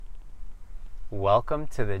Welcome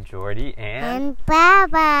to the Jordy and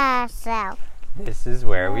Baba show. This is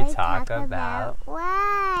where we talk about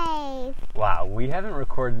life. Wow, we haven't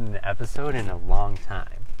recorded an episode in a long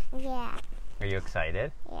time. Yeah. Are you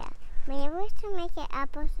excited? Yeah. Maybe we should make an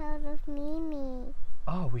episode with Mimi.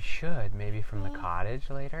 Oh, we should. Maybe from the cottage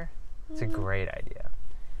later. It's a great idea.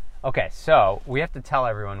 Okay, so we have to tell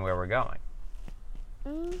everyone where we're going.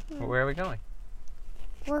 Mm-hmm. Where are we going?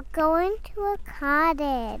 We're going to a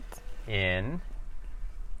cottage. In?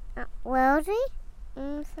 Wellesley?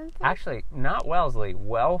 Something? Actually, not Wellesley,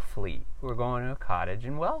 Wellfleet. We're going to a cottage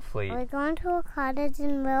in Wellfleet. We're going to a cottage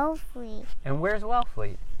in Wellfleet. And where's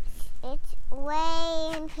Wellfleet? It's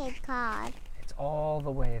way in Cape Cod. It's all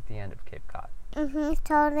the way at the end of Cape Cod. Mm-hmm. It's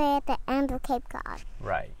totally at the end of Cape Cod.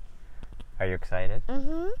 Right. Are you excited?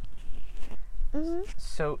 Mm-hmm. Mm-hmm.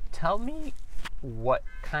 So tell me what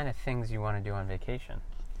kind of things you want to do on vacation.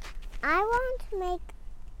 I want to make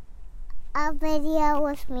a video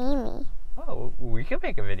with Mimi. Oh, we can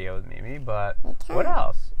make a video with Mimi, but what can.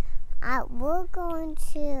 else? We're going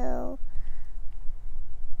to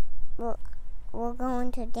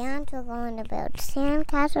dance, we're going to build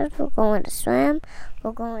sandcastles, we're going to swim,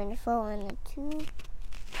 we're going to float on the tube.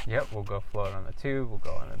 Yep, we'll go float on the tube, we'll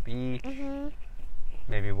go on the beach. Mm-hmm.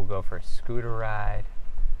 Maybe we'll go for a scooter ride.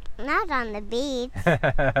 Not on the beach.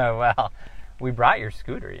 Well, we brought your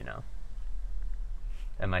scooter, you know,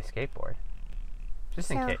 and my skateboard,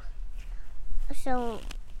 just in case. So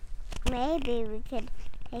maybe we could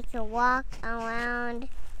take a walk around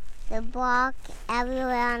the block,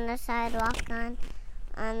 everywhere on the sidewalk, on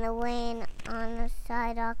the lane, on the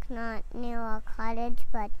sidewalk, not near our cottage,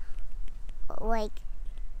 but like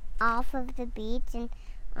off of the beach and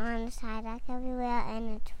on the sidewalk everywhere,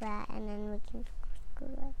 and it's flat, and then we can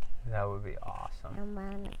scooter. That would be awesome.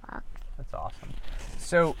 Around the block. That's awesome.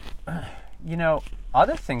 So, you know,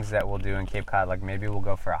 other things that we'll do in Cape Cod, like maybe we'll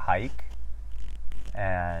go for a hike,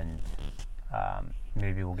 and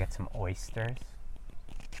maybe we'll get some oysters.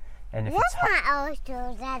 And if There's not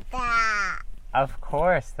oysters at that. Of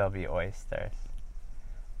course there'll be oysters.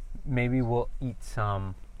 Maybe we'll eat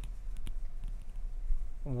some.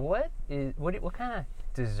 What kind of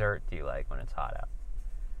dessert do you like when it's hot out?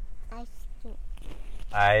 Ice cream.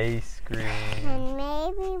 Ice cream. And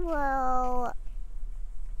maybe we'll...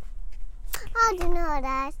 Oh, do you know what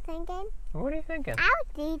I was thinking? What are you thinking? I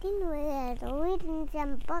was reading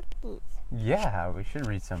some bookies. Yeah, we should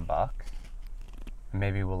read some books.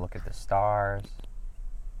 Maybe we'll look at the stars.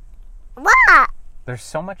 What? There's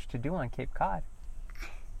so much to do on Cape Cod.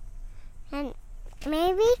 And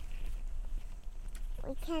maybe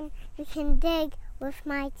we can dig with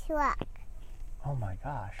my truck. Oh my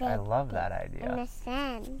gosh, I love that idea. In the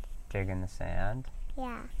sand. Dig in the sand?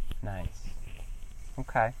 Yeah. Nice.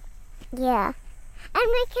 Okay. Yeah. And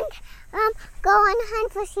we can go and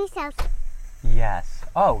hunt for seashells. Yes.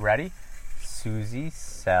 Oh, ready? Susie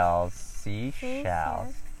sells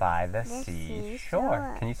seashells by the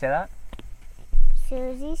seashore. Can you say that?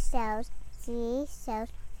 Susie sells seashells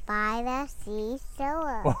by the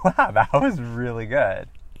seashore. Wow, that was really good.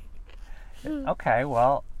 Okay,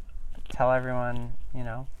 well, tell everyone, you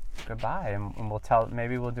know, goodbye, and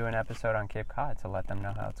maybe we'll do an episode on Cape Cod to let them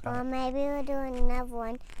know how it's going. Or maybe we'll do another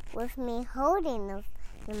one with me holding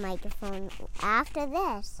the microphone after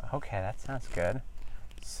this. Okay, that sounds good.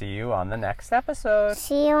 See you on the next episode.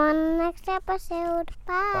 See you on the next episode.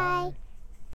 Bye. Bye.